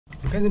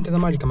Mpenzi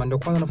mtazamaji, kama ndio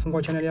kwanza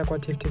nafungua channel yako ya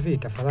TV,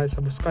 tafadhali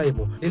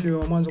subscribe ili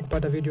uwe mwanzo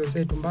kupata video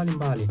zetu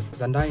mbalimbali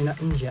za ndani na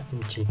nje ya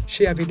nchi.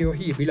 Share video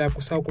hii bila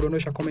kusahau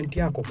kudondosha comment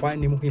yako,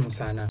 kwani ni muhimu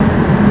sana.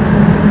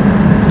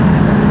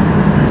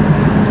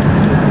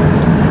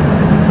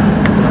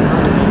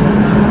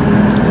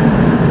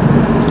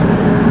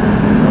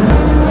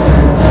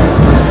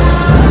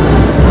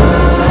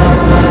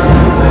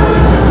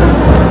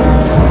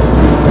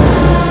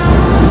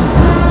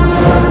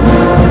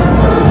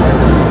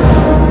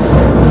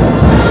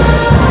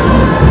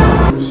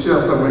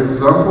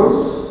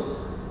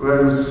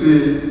 Where you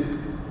see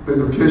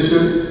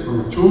education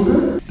from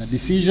Chumbe. The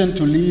decision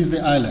to lease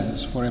the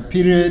islands for a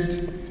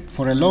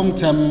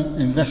long-term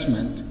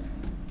investment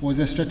was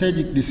a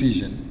strategic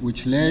decision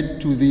which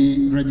led to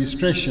the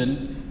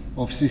registration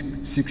of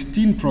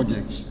 16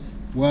 projects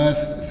worth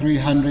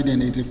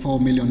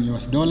 $384 million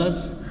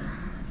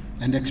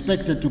and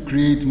expected to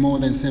create more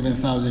than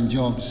 7,000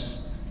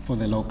 jobs for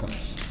the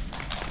locals.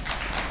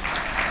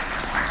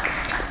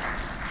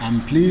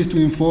 I'm pleased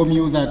to inform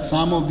you that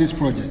some of these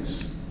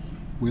projects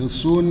will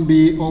soon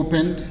be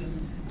opened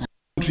and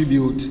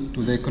contribute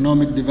to the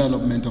economic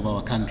development of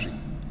our country.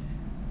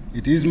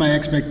 It is my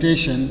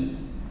expectation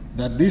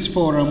that this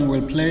forum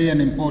will play an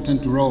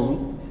important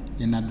role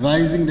in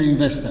advising the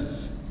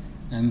investors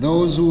and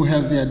those who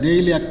have their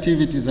daily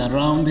activities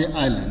around the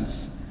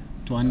islands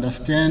to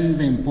understand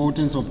the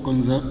importance of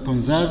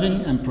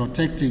conserving and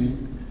protecting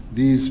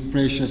these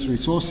precious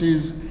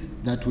resources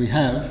that we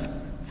have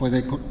for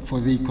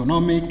the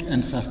economic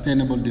and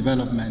sustainable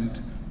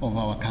development of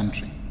our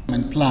country.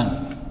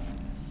 Plan,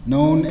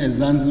 known as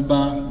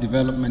Zanzibar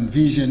Development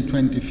Vision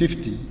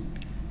 2050,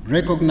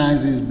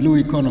 recognizes blue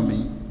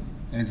economy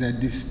as a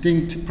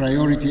distinct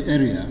priority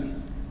area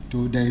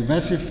to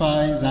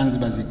diversify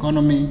Zanzibar's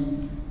economy,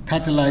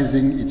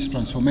 catalyzing its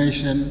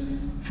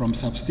transformation from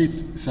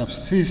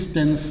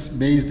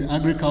subsistence-based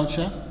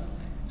agriculture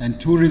and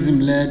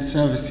tourism-led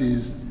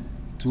services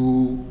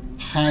to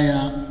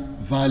higher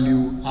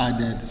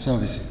value-added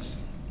services.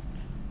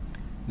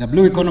 The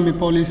blue economy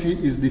policy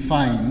is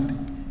defined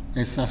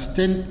as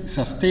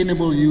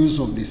sustainable use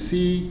of the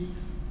sea,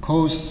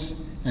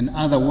 coasts, and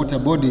other water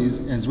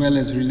bodies, as well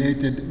as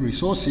related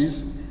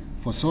resources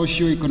for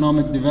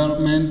socio-economic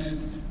development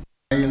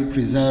while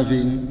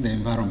preserving the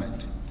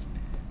environment.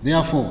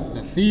 Therefore, the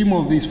theme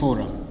of this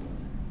forum,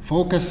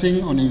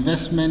 focusing on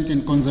investment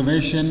in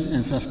conservation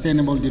and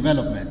sustainable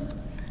development,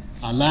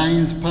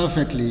 aligns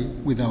perfectly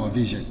with our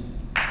vision.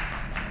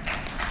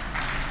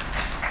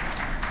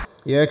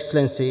 Your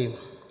Excellency,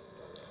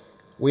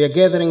 we are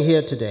gathering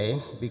here today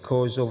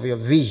because of your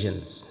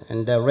visions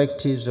and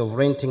directives of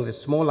renting the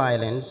small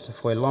islands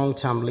for a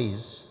long-term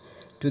lease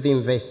to the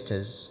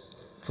investors,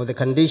 for the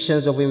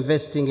conditions of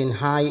investing in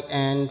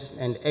high-end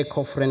and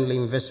eco-friendly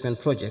investment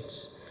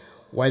projects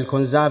while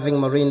conserving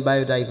marine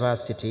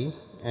biodiversity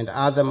and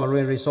other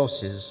marine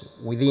resources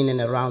within and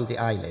around the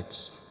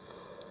islets.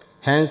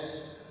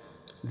 Hence,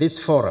 this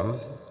forum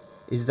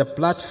is the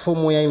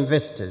platform where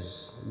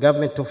investors,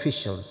 government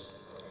officials,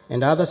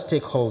 and other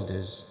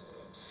stakeholders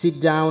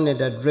sit down and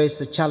address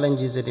the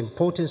challenges and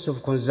importance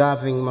of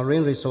conserving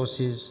marine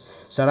resources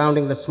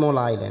surrounding the small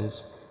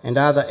islands and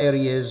other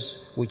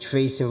areas which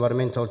face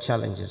environmental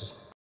challenges.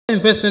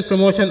 Investment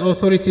Promotion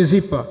Authority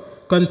ZIPA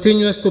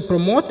continues to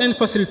promote and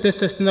facilitate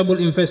sustainable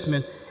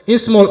investment in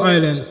small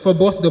islands for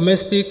both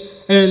domestic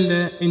and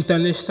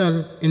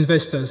international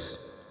investors.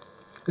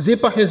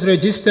 ZIPA has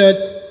registered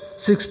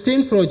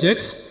 16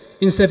 projects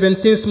in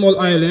 17 small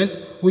islands,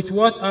 which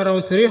was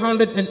around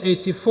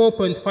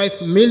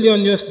 $384.5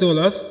 million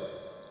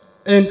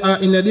and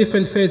are in the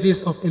different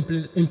phases of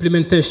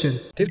implementation.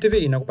 TV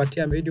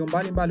inakupatia video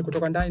mbalimbali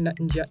kutoka ndani na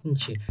nje ya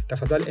nchi.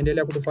 Tafadhali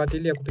endelea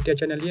kutufuatilia kupitia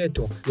channel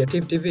yetu ya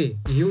TV,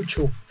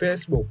 YouTube,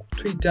 Facebook,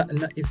 Twitter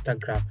na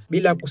Instagram.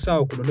 Bila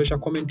kusahau kudondosha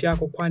comment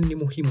yako, kwani ni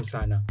muhimu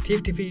sana.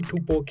 TV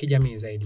tupo kijamii zaidi.